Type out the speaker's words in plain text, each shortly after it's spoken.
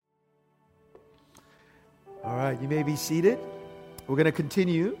right, you may be seated. We're going to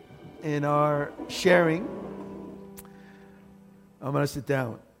continue in our sharing. I'm going to sit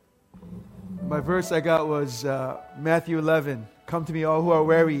down. My verse I got was Matthew 11. Come to me, all who are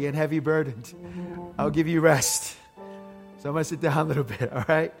weary and heavy burdened. I'll give you rest. So I'm going to sit down a little bit, all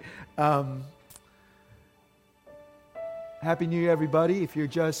right? Happy New Year, everybody. If you're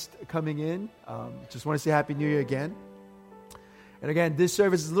just coming in, just want to say Happy New Year again. And again, this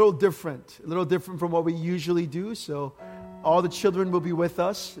service is a little different from what we usually do. So all the children will be with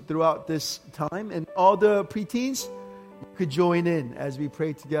us throughout this time. And all the preteens, you could join in as we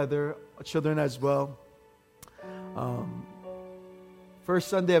pray together, children as well. First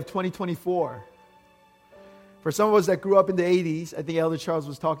Sunday of 2024. For some of us that grew up in the 80s, I think Elder Charles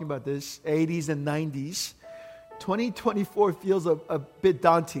was talking about this, 80s and 90s, 2024 feels a bit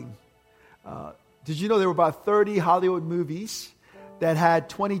daunting. Did you know there were about 30 Hollywood movies that had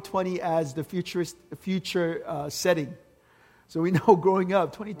 2020 as the future setting? So we know growing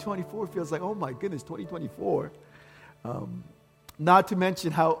up, 2024 feels like, oh my goodness, 2024. Not to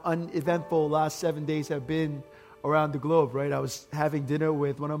mention how uneventful the last 7 days have been around the globe, right? I was having dinner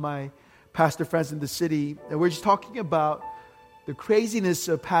with one of my pastor friends in the city, and we're just talking about the craziness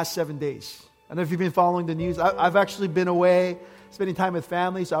of past 7 days. I don't know if you've been following the news. I've actually been away, spending time with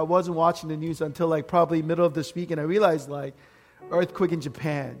family, so I wasn't watching the news until like probably middle of this week, and I realized like earthquake in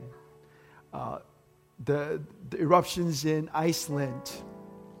Japan, the eruptions in Iceland,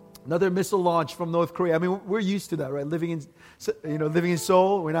 another missile launch from North Korea. I mean, we're used to that, right? Living in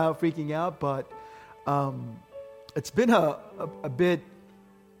Seoul, we're not freaking out, but it's been a bit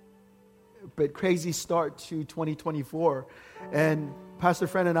crazy start to 2024, and Pastor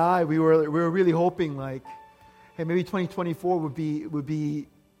Friend and I, we were really hoping like, hey, maybe 2024 would be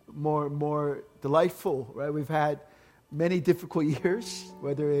more delightful, right? We've had many difficult years,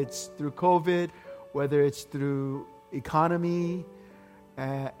 whether it's through COVID, whether it's through economy,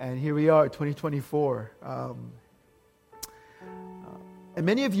 and here we are, 2024. And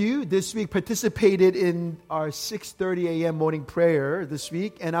many of you this week participated in our 6:30 a.m. morning prayer this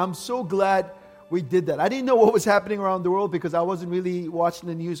week, and I'm so glad we did that. I didn't know what was happening around the world because I wasn't really watching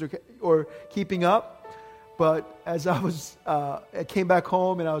the news or keeping up. But as I came back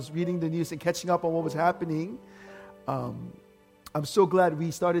home and I was reading the news and catching up on what was happening, I'm so glad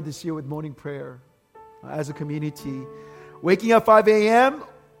we started this year with morning prayer as a community. Waking up 5 a.m.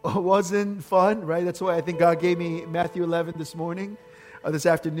 wasn't fun, right? That's why I think God gave me Matthew 11 this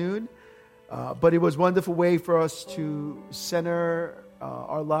afternoon. But it was a wonderful way for us to center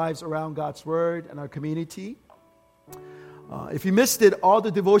our lives around God's Word and our community. If you missed it, all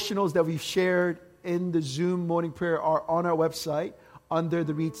the devotionals that we've shared in the Zoom morning prayer are on our website under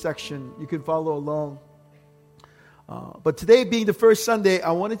the Read section. You can follow along. But today being the first Sunday,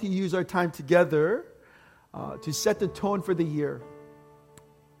 I wanted to use our time together to set the tone for the year.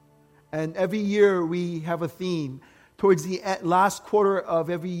 And every year we have a theme. Towards the last quarter of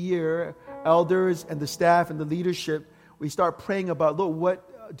every year, elders and the staff and the leadership, we start praying about, Lord,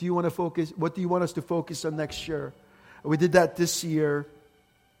 what do you want us to focus on next year? And we did that this year.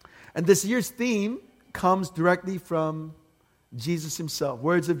 And this year's theme comes directly from Jesus himself,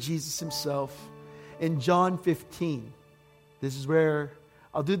 words of Jesus himself in John 15. This is where,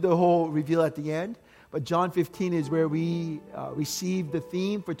 I'll do the whole reveal at the end, but John 15 is where we receive the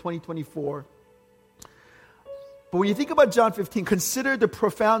theme for 2024. But when you think about John 15, consider the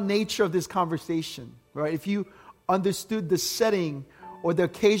profound nature of this conversation, right? If you understood the setting or the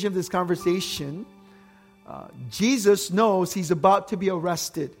occasion of this conversation, Jesus knows he's about to be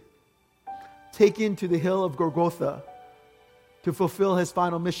arrested, taken to the hill of Golgotha to fulfill his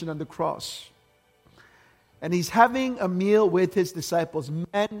final mission on the cross. And he's having a meal with his disciples,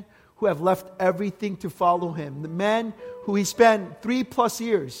 men who have left everything to follow him, the men who he spent 3+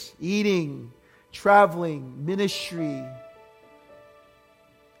 years eating, traveling, ministry,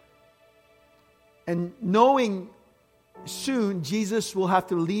 and knowing soon Jesus will have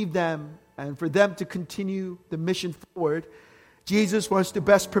to leave them, and for them to continue the mission forward, Jesus wants to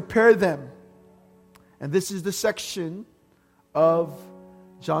best prepare them. And this is the section of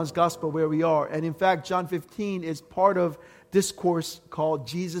John's Gospel where we are. And in fact, John 15 is part of discourse called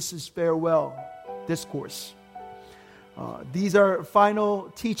Jesus' Farewell Discourse. These are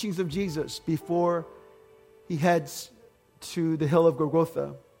final teachings of Jesus before he heads to the hill of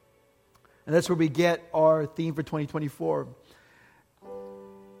Golgotha. And that's where we get our theme for 2024.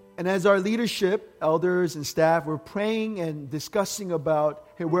 And as our leadership, elders and staff, we're praying and discussing about,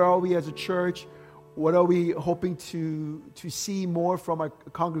 hey, where are we as a church? What are we hoping to see more from our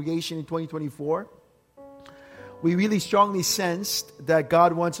congregation in 2024? We really strongly sensed that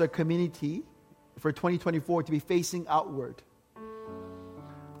God wants our community for 2024 to be facing outward.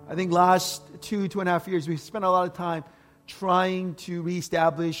 I think last 2.5 years, we've spent a lot of time trying to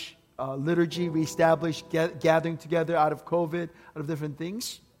reestablish liturgy, reestablish gathering together out of COVID, out of different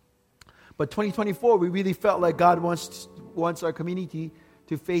things. But 2024, we really felt like God wants our community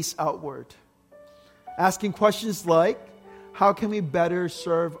to face outward. Asking questions like, how can we better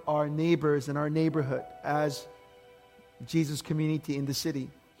serve our neighbors in our neighborhood as Jesus community in the city?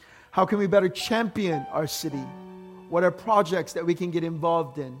 How can we better champion our city? What are projects that we can get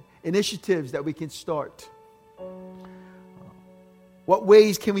involved in? Initiatives that we can start? What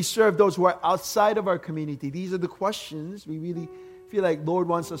ways can we serve those who are outside of our community? These are the questions we really feel like Lord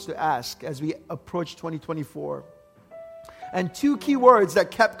wants us to ask as we approach 2024. And two key words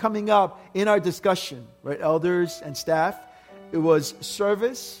that kept coming up in our discussion, right, elders and staff, it was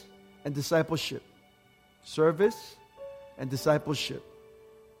service and discipleship. Service and discipleship.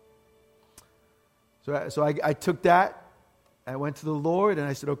 So I took that, I went to the Lord, and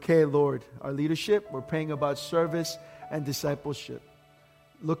I said, okay, Lord, our leadership, we're praying about service and discipleship.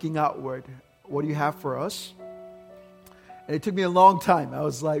 Looking outward, what do you have for us? And it took me a long time. I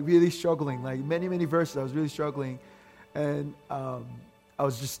was like really struggling, like many verses, I was really struggling. And I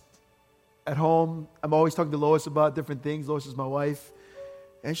was just at home. I'm always talking to Lois about different things. Lois is my wife.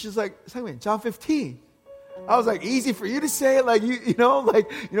 And she's like, Sangmin, John 15. I was like, easy for you to say it, like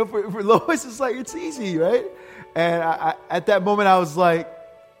for Lois, it's like, it's easy, right? And I at that moment, I was like,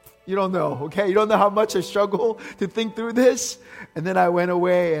 you don't know, okay? You don't know how much I struggle to think through this. And then I went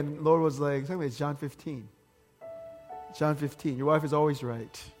away, and Lord was like, it's John 15. John 15. Your wife is always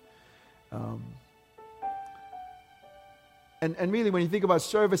right. And really, when you think about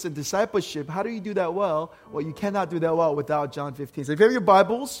service and discipleship, how do you do that well? Well, you cannot do that well without John 15. So if you have your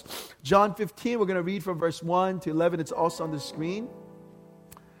Bibles, John 15, we're going to read from verse 1 to 11. It's also on the screen.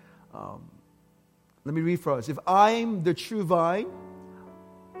 Let me read for us. If I'm the true vine,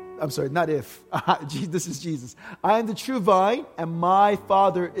 I'm sorry, not if. This is Jesus. I am the true vine, and my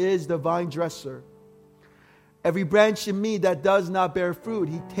Father is the vine dresser. Every branch in me that does not bear fruit,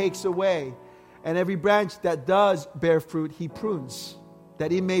 He takes away. And every branch that does bear fruit, He prunes,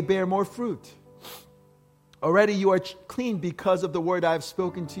 that it may bear more fruit. Already you are clean because of the word I have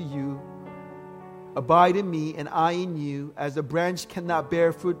spoken to you. Abide in me, and I in you. As a branch cannot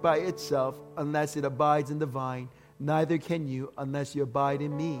bear fruit by itself unless it abides in the vine, neither can you unless you abide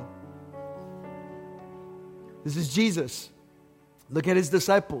in me. This is Jesus. Look at His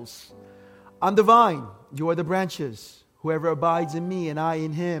disciples. I'm the vine, you are the branches. Whoever abides in me and I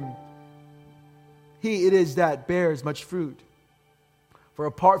in him, he it is that bears much fruit. For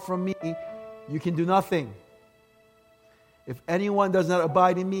apart from me, you can do nothing. If anyone does not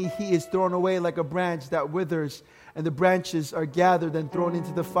abide in me, he is thrown away like a branch that withers, and the branches are gathered and thrown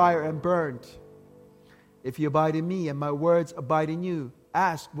into the fire and burned. If you abide in me and my words abide in you,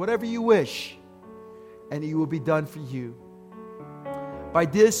 ask whatever you wish, and it will be done for you. By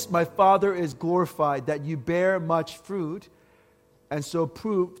this my Father is glorified, that you bear much fruit, and so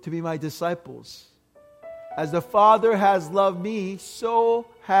prove to be my disciples. As the Father has loved me, so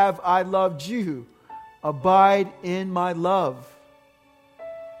have I loved you. Abide in my love.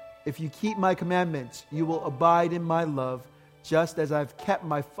 If you keep my commandments, you will abide in my love, just as I've kept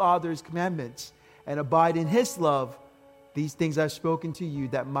my Father's commandments and abide in His love. These things I've spoken to you,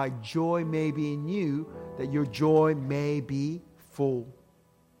 that my joy may be in you, that your joy may be full.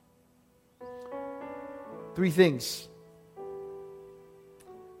 3 things.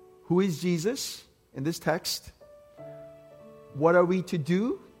 Who is Jesus in this text? What are we to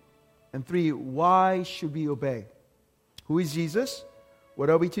do? And 3, why should we obey? Who is Jesus? What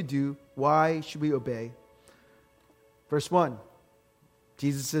are we to do? Why should we obey? Verse 1,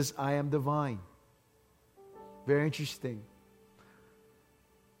 Jesus says, I am the vine. Very interesting.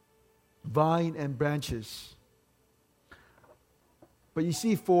 Vine and branches. But you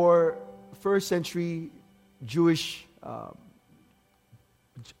see, for first century Jewish,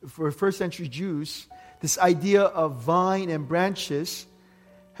 for first century Jews, this idea of vine and branches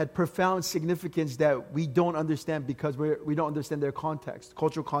had profound significance that we don't understand because we don't understand their context,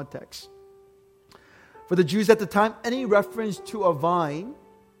 cultural context. For the Jews at the time, any reference to a vine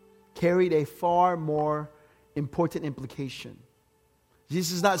carried a far more important implication.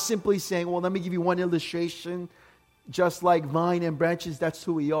 Jesus is not simply saying, well, let me give you one illustration, just like vine and branches, that's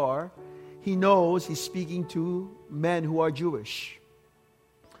who we are. He knows He's speaking to men who are Jewish.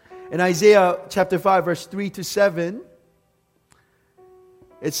 In Isaiah chapter 5, verse 3 to 7,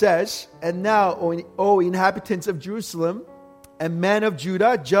 it says, and now, O inhabitants of Jerusalem and men of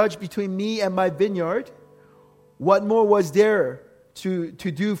Judah, judge between me and my vineyard. What more was there to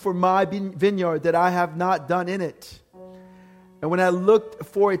do for my vineyard that I have not done in it? And when I looked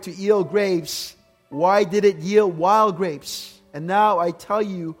for it to yield grapes, why did it yield wild grapes? And now I tell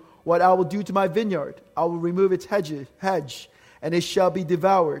you what I will do to my vineyard. I will remove its hedge, and it shall be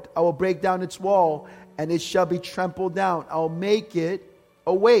devoured. I will break down its wall, and it shall be trampled down. I will make it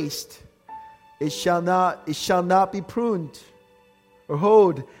a waste. It shall not be pruned or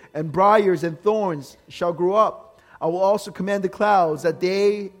hoed, and briars and thorns shall grow up. I will also command the clouds that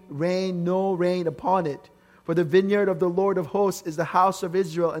they rain no rain upon it. For the vineyard of the Lord of hosts is the house of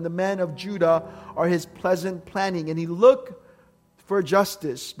Israel, and the men of Judah are his pleasant planting. And he looked for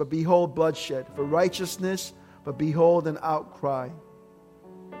justice, but behold bloodshed, for righteousness, but behold an outcry.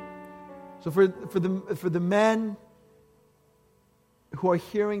 So for the men who are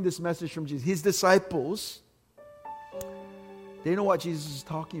hearing this message from Jesus, his disciples, they know what Jesus is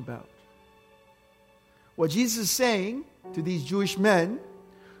talking about. What Jesus is saying to these Jewish men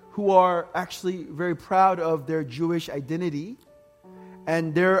who are actually very proud of their Jewish identity,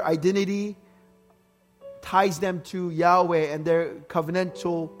 and their identity ties them to Yahweh and their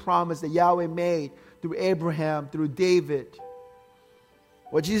covenantal promise that Yahweh made through Abraham, through David.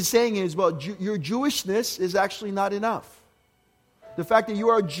 What Jesus is saying is, well, your Jewishness is actually not enough. The fact that you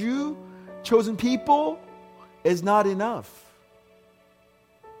are a Jew, chosen people, is not enough.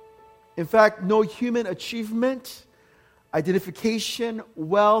 In fact, no human achievement, identification,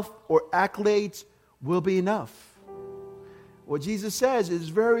 wealth, or accolades will be enough. What Jesus says is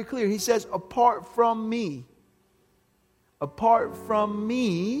very clear. He says, apart from me,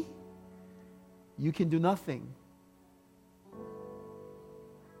 you can do nothing.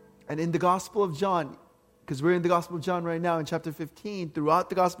 And in the Gospel of John, because we're in the Gospel of John right now in chapter 15, throughout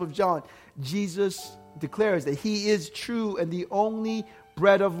the Gospel of John, Jesus declares that he is true and the only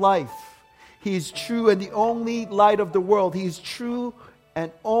bread of life. He is true and the only light of the world. He is true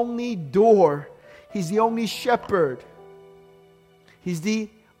and only door. He's the only shepherd. He's the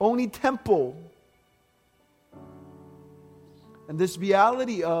only temple. And this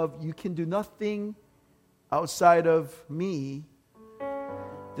reality of you can do nothing outside of me,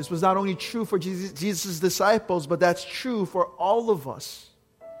 this was not only true for Jesus' disciples, but that's true for all of us.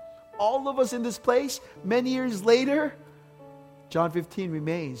 All of us in this place, many years later, John 15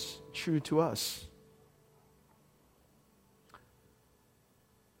 remains true to us.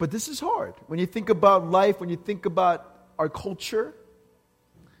 But this is hard. When you think about life, when you think about our culture,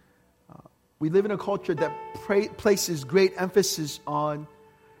 we live in a culture that places great emphasis on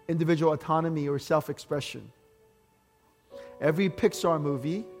individual autonomy or self-expression. Every Pixar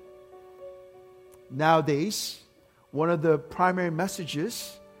movie nowadays, one of the primary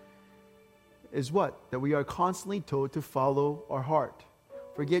messages is what? That we are constantly told to follow our heart.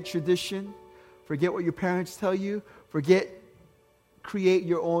 Forget tradition. Forget what your parents tell you. Create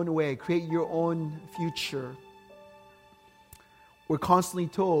your own way. Create your own future. We're constantly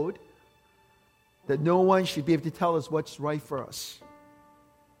told that no one should be able to tell us what's right for us.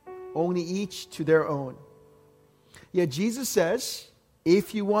 Only each to their own. Yet Jesus says,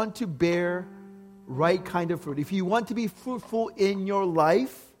 if you want to bear right kind of fruit, if you want to be fruitful in your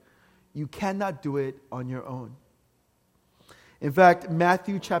life, you cannot do it on your own. In fact,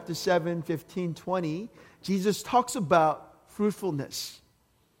 Matthew chapter 7, 15, 20, Jesus talks about fruitfulness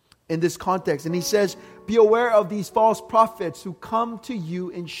in this context. And he says, be aware of these false prophets who come to you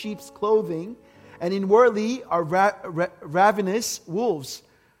in sheep's clothing and inwardly are ravenous wolves.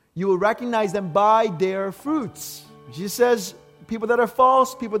 You will recognize them by their fruits. Jesus says, people that are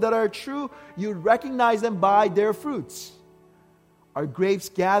false, people that are true, you recognize them by their fruits. Are grapes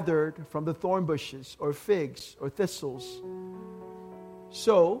gathered from the thorn bushes, or figs, or thistles?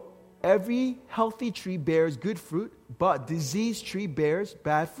 So, every healthy tree bears good fruit, but diseased tree bears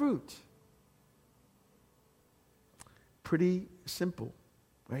bad fruit. Pretty simple,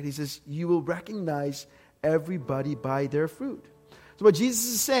 right? He says, you will recognize everybody by their fruit. So what Jesus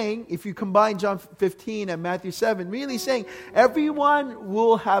is saying, if you combine John 15 and Matthew 7, really saying everyone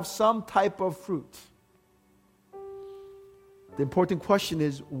will have some type of fruit. The important question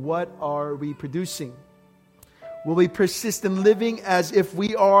is, what are we producing? Will we persist in living as if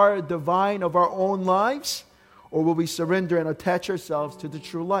we are the vine of our own lives? Or will we surrender and attach ourselves to the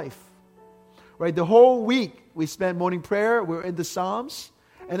true life? Right? The whole week we spent morning prayer, we're in the Psalms.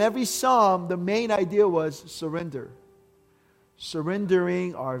 And every Psalm, the main idea was surrender.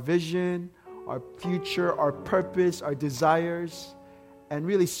 Surrendering our vision, our future, our purpose, our desires. And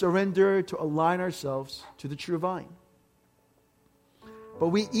really surrender to align ourselves to the true vine. But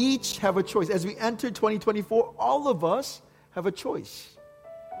we each have a choice. As we enter 2024, all of us have a choice.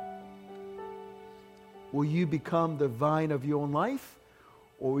 Will you become the vine of your own life,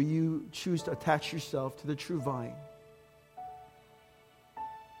 or will you choose to attach yourself to the true vine?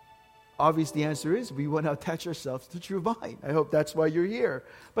 Obviously, the answer is we want to attach ourselves to the true vine. I hope that's why you're here.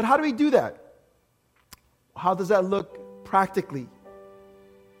 But how do we do that? How does that look practically?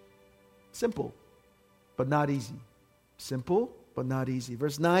 Simple, but not easy. Simple, but not easy.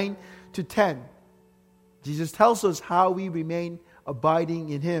 Verse 9 to 10. Jesus tells us how we remain abiding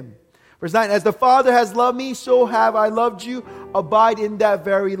in Him. Verse 9, as the Father has loved me, so have I loved you. Abide in that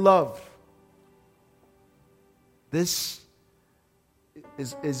very love. This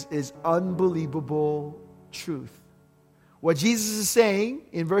is unbelievable truth. What Jesus is saying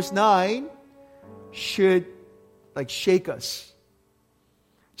in verse 9 should shake us.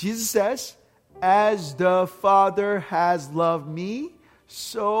 Jesus says, as the Father has loved me,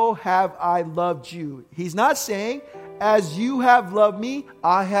 so have I loved you. He's not saying, as you have loved me,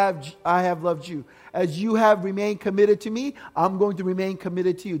 I have loved you. As you have remained committed to me, I'm going to remain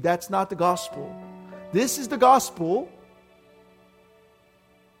committed to you. That's not the gospel. This is the gospel.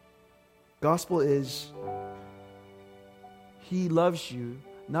 Gospel is He loves you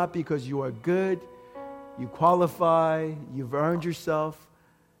not because you are good, you qualify, you've earned yourself.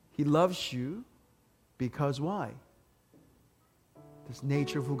 He loves you because why? This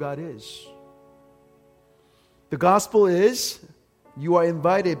nature of who God is. The gospel is you are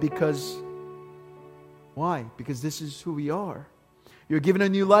invited because why? Because this is who we are. You're given a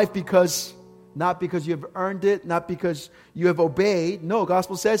new life not because you have earned it, not because you have obeyed. No,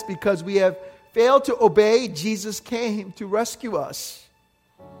 gospel says because we have failed to obey, Jesus came to rescue us.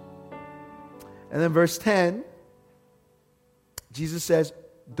 And then verse 10, Jesus says,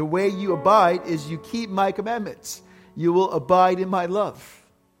 the way you abide is you keep my commandments. You will abide in my love.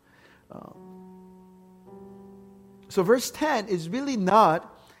 So verse 10 is really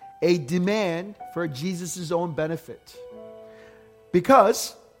not a demand for Jesus' own benefit.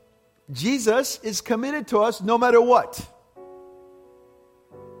 Because Jesus is committed to us no matter what.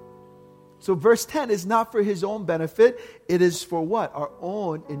 So verse 10 is not for His own benefit. It is for what? Our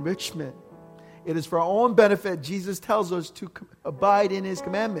own enrichment. It is for our own benefit. Jesus tells us to abide in His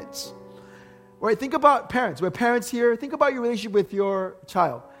commandments. Right? Think about parents. We're parents here. Think about your relationship with your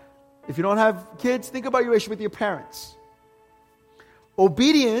child. If you don't have kids, think about your relationship with your parents.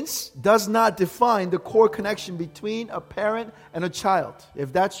 Obedience does not define the core connection between a parent and a child.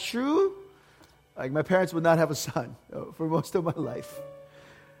 If that's true, my parents would not have a son for most of my life.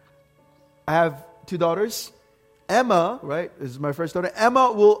 I have 2 daughters. Emma, right, this is my first daughter.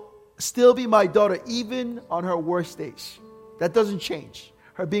 Emma will still be my daughter even on her worst days. That doesn't change.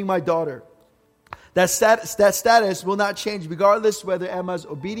 Her being my daughter. That status will not change regardless whether Emma is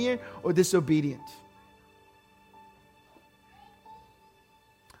obedient or disobedient.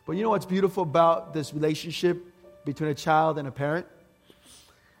 But you know what's beautiful about this relationship between a child and a parent?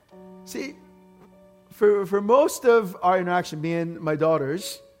 See, for most of our interaction, me and my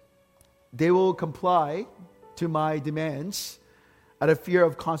daughters, they will comply to my demands out of fear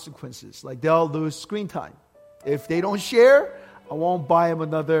of consequences. Like they'll lose screen time. If they don't share, I won't buy them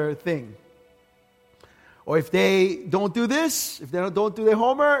another thing. Or if they don't do this, if they don't do their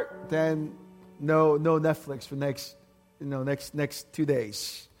homework, then no Netflix for next 2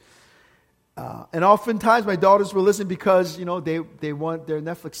 days. And oftentimes my daughters will listen because, they want their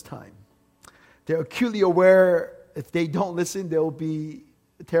Netflix time. They're acutely aware if they don't listen, there will be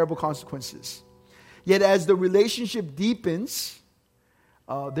terrible consequences. Yet as the relationship deepens,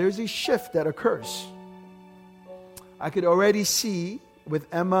 there's a shift that occurs. I could already see with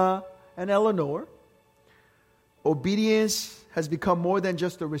Emma and Eleanor, obedience has become more than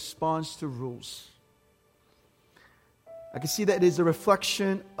just a response to rules. I can see that it is a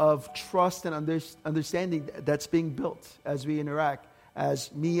reflection of trust and understanding that's being built as we interact.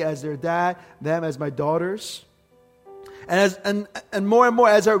 As me as their dad, them as my daughters. And more and more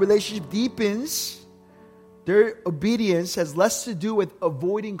as our relationship deepens, their obedience has less to do with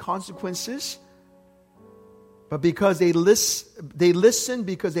avoiding consequences, but because they listen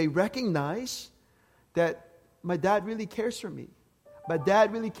because they recognize that my dad really cares for me. My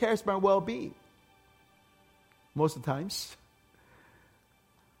dad really cares for my well-being. Most of the times.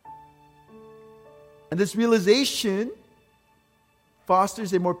 And this realization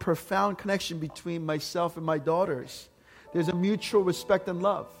fosters a more profound connection between myself and my daughters. There's a mutual respect and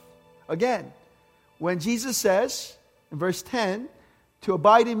love. Again, when Jesus says, in verse 10, to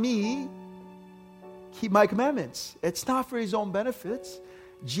abide in me, keep my commandments. It's not for His own benefits.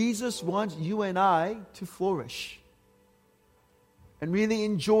 Jesus wants you and I to flourish and really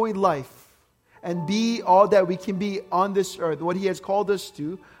enjoy life and be all that we can be on this earth, what He has called us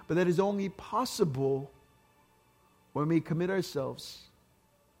to, but that is only possible when we commit ourselves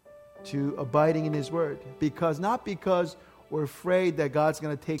to abiding in His Word. Not because we're afraid that God's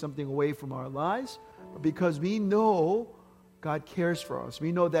going to take something away from our lives, but because we know God cares for us.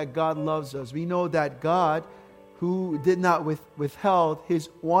 We know that God loves us. We know that God, who did not withheld His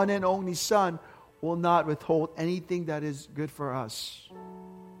one and only Son, will not withhold anything that is good for us.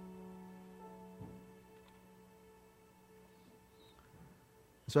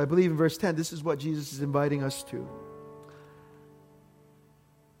 So I believe in verse 10, this is what Jesus is inviting us to.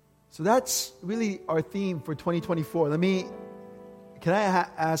 So that's really our theme for 2024. Can I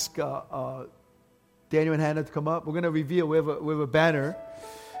ask Daniel and Hannah to come up? We're going to reveal, we have a banner.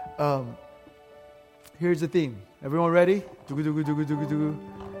 Here's the theme. Everyone ready?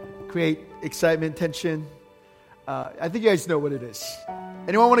 Create excitement, tension. I think you guys know what it is.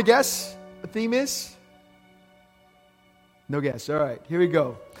 Anyone want to guess what the theme is? No guess. All right, here we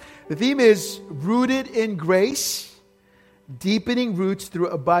go. The theme is rooted in grace, deepening roots through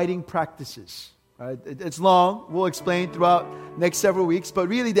abiding practices. All right, it's long. We'll explain throughout next several weeks. But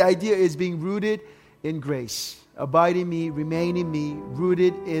really the idea is being rooted in grace. Abide in me, remain in me,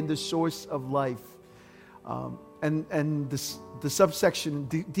 rooted in the source of life. And the subsection,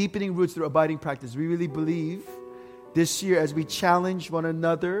 deepening roots through abiding practice. We really believe this year as we challenge one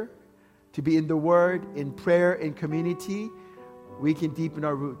another to be in the Word, in prayer, in community, we can deepen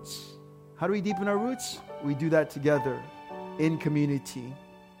our roots. How do we deepen our roots? We do that together in community.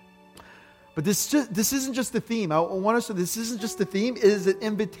 But this isn't just the theme. I want us to, this isn't just the theme. It is an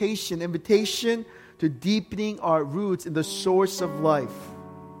invitation to deepening our roots in the source of life.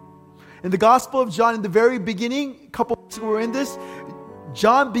 In the Gospel of John, in the very beginning, a couple weeks ago we were in this,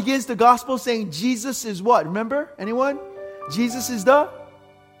 John begins the Gospel saying Jesus is what? Remember? Anyone? Jesus is the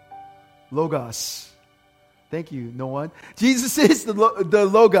Logos. Thank you, no one. Jesus is the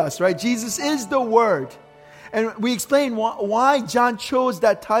Logos, right? Jesus is the Word. And we explain why John chose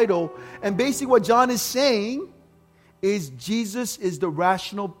that title. And basically what John is saying is Jesus is the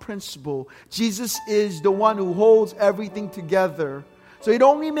rational principle. Jesus is the one who holds everything together. So it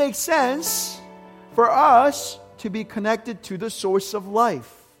only makes sense for us to be connected to the source of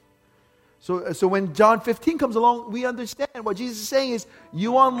life. So when John 15 comes along, we understand what Jesus is saying is,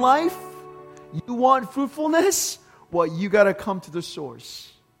 you want life? You want fruitfulness? Well, you got to come to the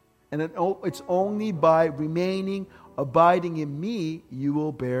source. And it's only by remaining, abiding in me, you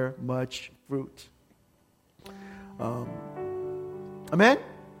will bear much fruit. Amen?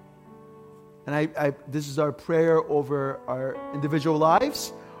 And this is our prayer over our individual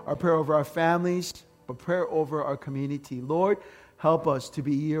lives, our prayer over our families, but prayer over our community. Lord, help us to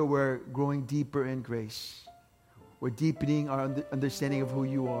be here. We're growing deeper in grace. We're deepening our understanding of who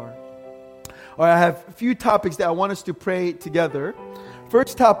you are. All right, I have a few topics that I want us to pray together.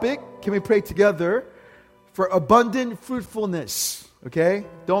 First topic, can we pray together for abundant fruitfulness? Okay?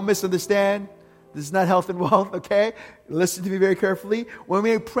 Don't misunderstand. This is not health and wealth, okay? Listen to me very carefully. When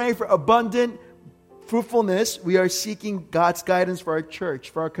we pray for abundant fruitfulness, we are seeking God's guidance for our church,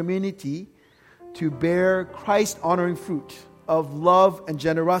 for our community, to bear Christ-honoring fruit of love and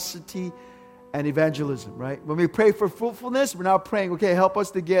generosity and evangelism, right? When we pray for fruitfulness, we're not praying, okay, help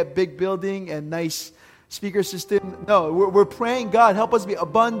us to get big building and nice speaker system. No, we're praying, God, help us be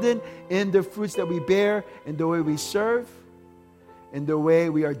abundant in the fruits that we bear, in the way we serve, in the way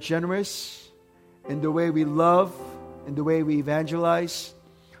we are generous, in the way we love, in the way we evangelize.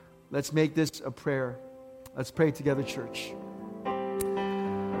 Let's make this a prayer. Let's pray together, church.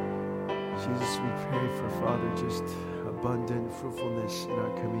 Jesus, we pray for, Father, just abundant fruitfulness in our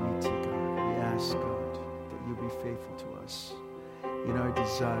community, God. We ask, God, that you be faithful to us in our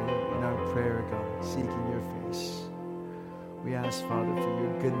desire, in our prayer, God, seeking your face. We ask, Father, for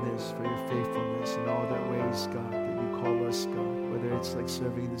your goodness, for your faithfulness in all the ways, God, that you call us, God, whether it's like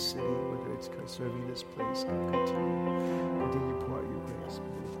serving the city, whether it's serving this place, God, continue to pour out your grace,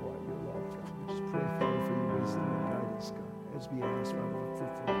 continue to pour out your love, God. We just pray, Father, for your wisdom and guidance, God, as we ask, Father, for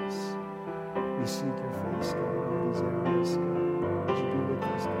fruitfulness. We seek your face, God, in all these areas, God. Would you be with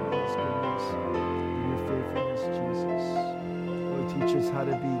us, God, in this goodness, in your faithfulness, Jesus. Lord, teach us how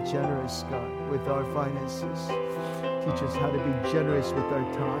to be generous, God, with our finances. Teach us how to be generous with our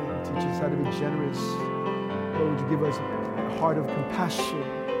time. Teach us how to be generous. Lord, would you give us a heart of compassion.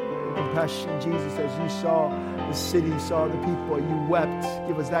 Compassion, Jesus, as you saw the city, saw the people, you wept.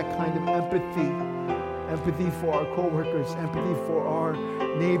 Give us that kind of empathy. Empathy for our co-workers, empathy for our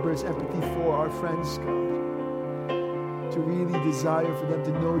neighbors, empathy for our friends, God. To really desire for them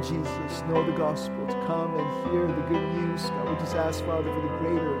to know Jesus, know the gospel, to come and hear the good news. God, we just ask, Father, for the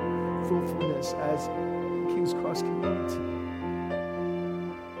greater fruitfulness as King's Cross community.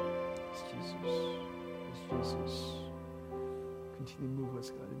 It's Jesus. It's Jesus.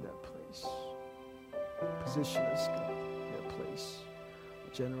 in that place. Position us, God, in that place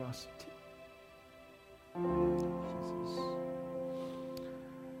of generosity. Jesus.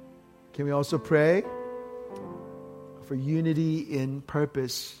 Can we also pray for unity in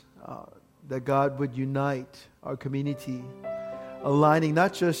purpose, that God would unite our community, aligning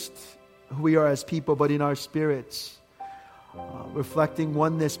not just who we are as people, but in our spirits, reflecting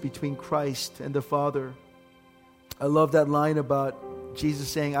oneness between Christ and the Father. I love that line about Jesus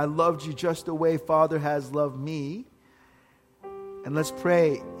saying, I loved you just the way Father has loved me. And let's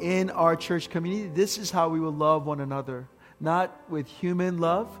pray in our church community, this is how we will love one another. Not with human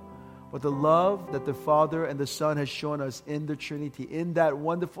love, but the love that the Father and the Son has shown us in the Trinity. In that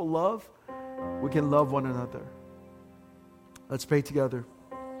wonderful love, we can love one another. Let's pray together.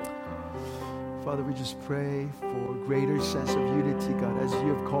 Father, we just pray for a greater sense of unity, God, as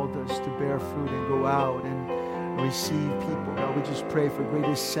you have called us to bear fruit and go out and receive people. God, we just pray for a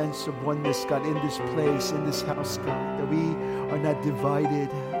greater sense of oneness, God, in this place, in this house, God, that we are not divided,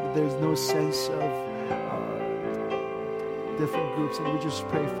 that there's no sense of different groups. And we just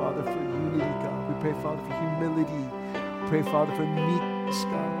pray, Father, for unity, God. We pray, Father, for humility. We pray, Father, for meekness,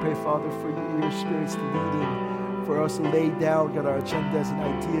 God. We pray, Father, for your Spirit's leading, for us to lay down, God, our agendas and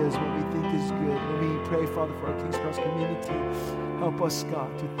ideas, what we think is good. When we pray, Father, for our King's Cross community, help us, God,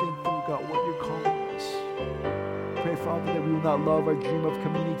 to think through, God, what you're calling us. Pray, Father, that we will not love our dream of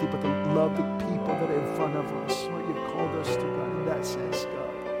community, but to love the people that are in front of us, what you've called us to, God, in that sense, God.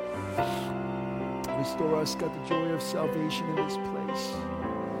 Restore us, God, the joy of salvation in this place.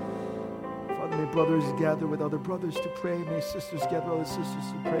 Father, may brothers gather with other brothers to pray. May sisters gather with other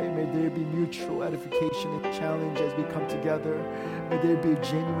sisters to pray. May there be mutual edification and challenge as we come together. May there be a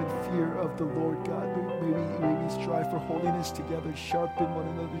genuine fear of the Lord, God. May we strive for holiness together, sharpen one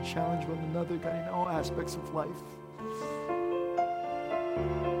another, challenge one another, God, in all aspects of life.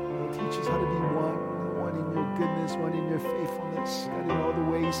 Teach us how to be one in your goodness, one in your faithfulness, God, in all the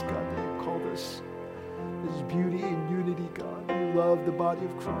ways, God, that you've called us. There's beauty in unity, God. We love the body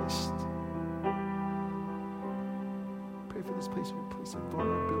of Christ. Pray for this place of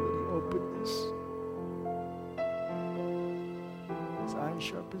vulnerability, openness. As iron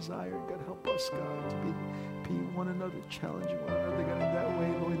sharpens iron, God, help us, God, to be one another, challenging one another, God, in that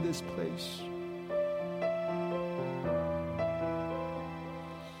way, Lord, in this place.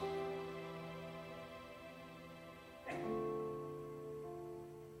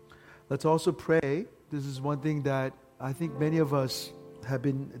 Let's also pray. This is one thing that I think many of us have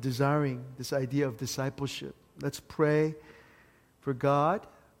been desiring, this idea of discipleship. Let's pray for God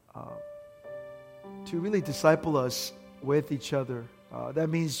to really disciple us with each other. That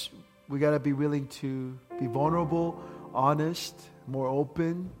means we got to be willing to be vulnerable, honest, more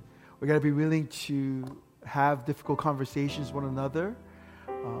open. We got to be willing to have difficult conversations with one another.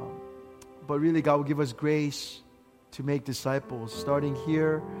 But really, God will give us grace to make disciples, starting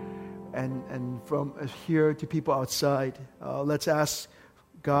here and from here to people outside. Let's ask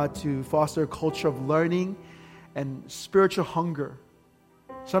God to foster a culture of learning and spiritual hunger.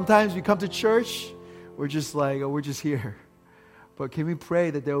 Sometimes we come to church, we're just like, oh, we're just here. But can we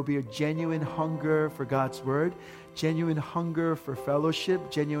pray that there will be a genuine hunger for God's word, genuine hunger for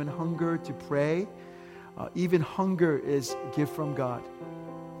fellowship, genuine hunger to pray. Even hunger is a gift from God.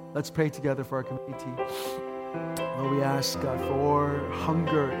 Let's pray together for our community. Lord, we ask, God, for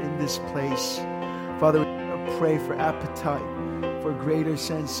hunger in this place. Father, we pray for appetite, for a greater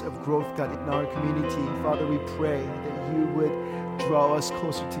sense of growth, God, in our community. Father, we pray that you would draw us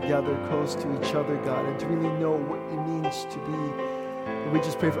closer together, close to each other, God, and to really know what it means to be. And we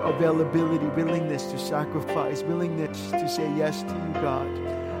just pray for availability, willingness to sacrifice, willingness to say yes to you, God.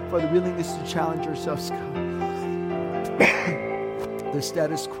 Father, willingness to challenge ourselves, God. The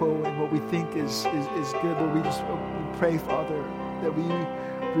status quo and what we think is good, but we pray, Father, that we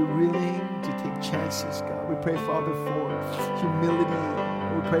be willing to take chances, God. We pray, Father, for humility.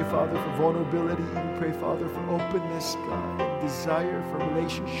 We pray, Father, for vulnerability. We pray, Father, for openness, God, and desire for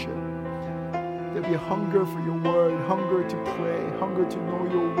relationship. There be a hunger for your word, hunger to pray, hunger to know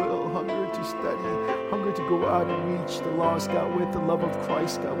your will, hunger to study, hunger to go out and reach the lost, God, with the love of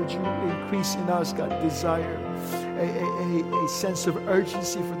Christ, God. Would you increase in us, God, desire, a sense of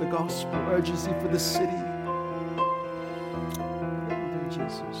urgency for the gospel, urgency for the city. Thank you,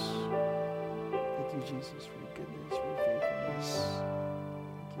 Jesus. Thank you, Jesus, for your goodness, for your faithfulness.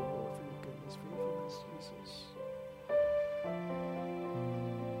 Thank you, Lord, for your goodness, faithfulness, Jesus.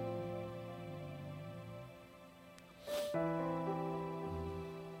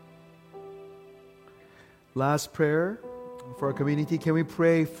 Last prayer for our community. Can we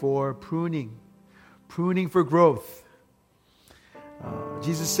pray for pruning? Pruning for growth.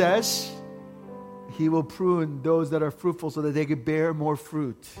 Jesus says He will prune those that are fruitful so that they can bear more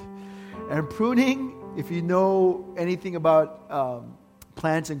fruit. And pruning, if you know anything about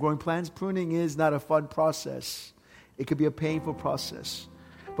plants and growing plants, pruning is not a fun process. It could be a painful process.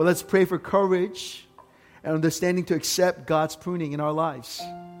 But let's pray for courage and understanding to accept God's pruning in our lives.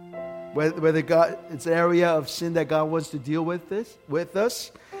 Whether God, it's an area of sin that God wants to deal with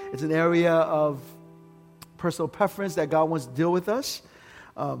us. It's an area of personal preference that God wants to deal with us.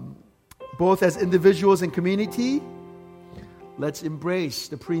 Both as individuals and community, let's embrace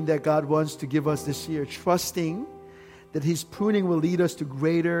the pruning that God wants to give us this year, trusting that His pruning will lead us to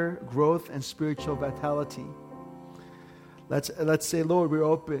greater growth and spiritual vitality. Let's say, Lord, we're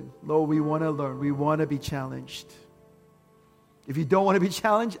open. Lord, we want to learn. We want to be challenged. If you don't want to be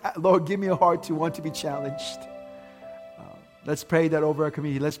challenged, Lord, give me a heart to want to be challenged. Let's pray that over our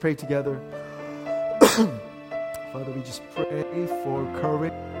community. Let's pray together. Father, we just pray for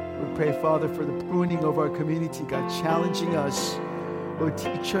courage. We pray, Father, for the pruning of our community, God, challenging us. Lord,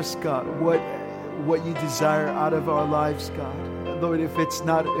 teach us, God, what you desire out of our lives, God. Lord, if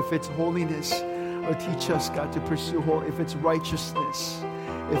it's holiness, Lord, teach us, God, to pursue holiness. If it's righteousness,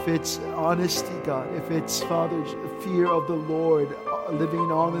 if it's honesty, God, if it's, Father, fear of the Lord, living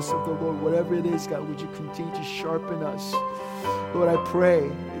in honest of the Lord, whatever it is, God, would you continue to sharpen us? Lord, I pray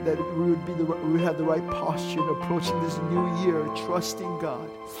that we would have the right posture in approaching this new year, trusting God,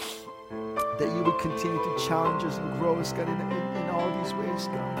 that you would continue to challenge us and grow us, God, in all these ways,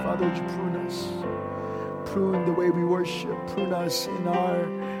 God. Father, would you prune us? Prune the way we worship. Prune us in our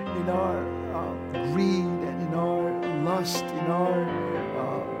greed and in our lust, in our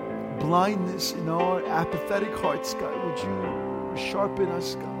blindness, in our apathetic hearts, God. Would you sharpen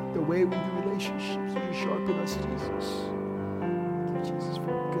us, God? The way we do relationships, would you sharpen us, Jesus? Thank you, Jesus, for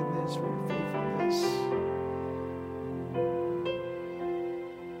your goodness, for your faithfulness.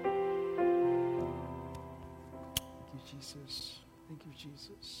 Thank you, Jesus. Thank you,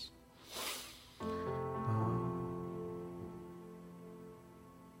 Jesus.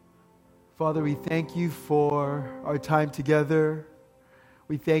 Father, we thank you for our time together.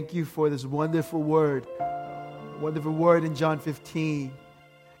 We thank you for this wonderful word in John 15.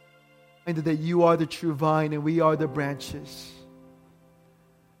 And that you are the true vine and we are the branches.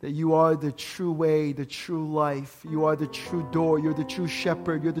 That you are the true way, the true life. You are the true door. You're the true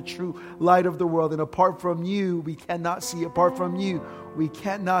shepherd. You're the true light of the world. And apart from you, we cannot see. Apart from you, we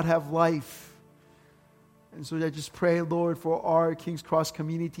cannot have life. And so I just pray, Lord, for our King's Cross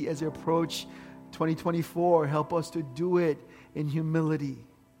community as they approach 2024. Help us to do it in humility.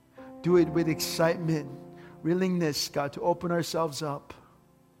 Do it with excitement, willingness, God, to open ourselves up.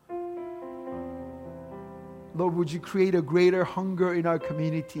 Lord, would you create a greater hunger in our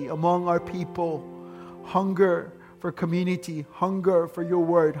community, among our people. Hunger for community, hunger for your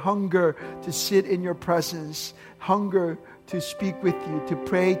word, hunger to sit in your presence, hunger to speak with you, to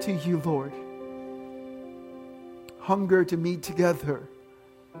pray to you, Lord. Hunger to meet together.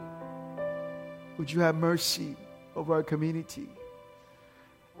 Would you have mercy over our community?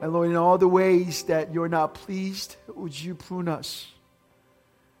 And Lord, in all the ways that you're not pleased, would you prune us?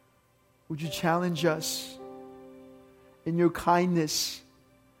 Would you challenge us? In your kindness,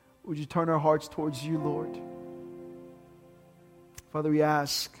 would you turn our hearts towards you, Lord? Father, we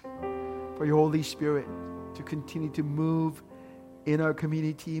ask for your Holy Spirit to continue to move in our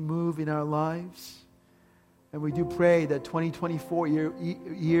community, move in our lives. And we do pray that 2024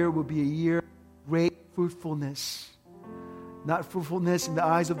 year will be a year of great fruitfulness. Not fruitfulness in the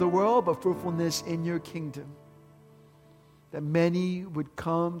eyes of the world, but fruitfulness in your kingdom. That many would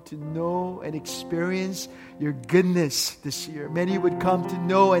come to know and experience your goodness this year. Many would come to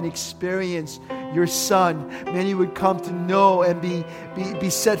know and experience your Son. Many would come to know and be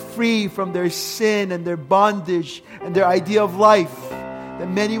set free from their sin and their bondage and their idea of life. That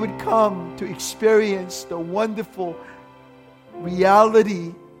many would come to experience the wonderful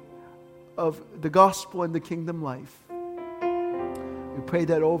reality of the gospel and the kingdom life. We pray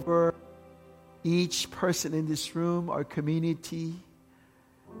that over each person in this room, our community,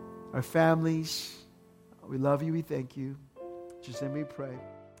 our families. We love you. We thank you. In Jesus' name we pray.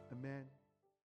 Amen.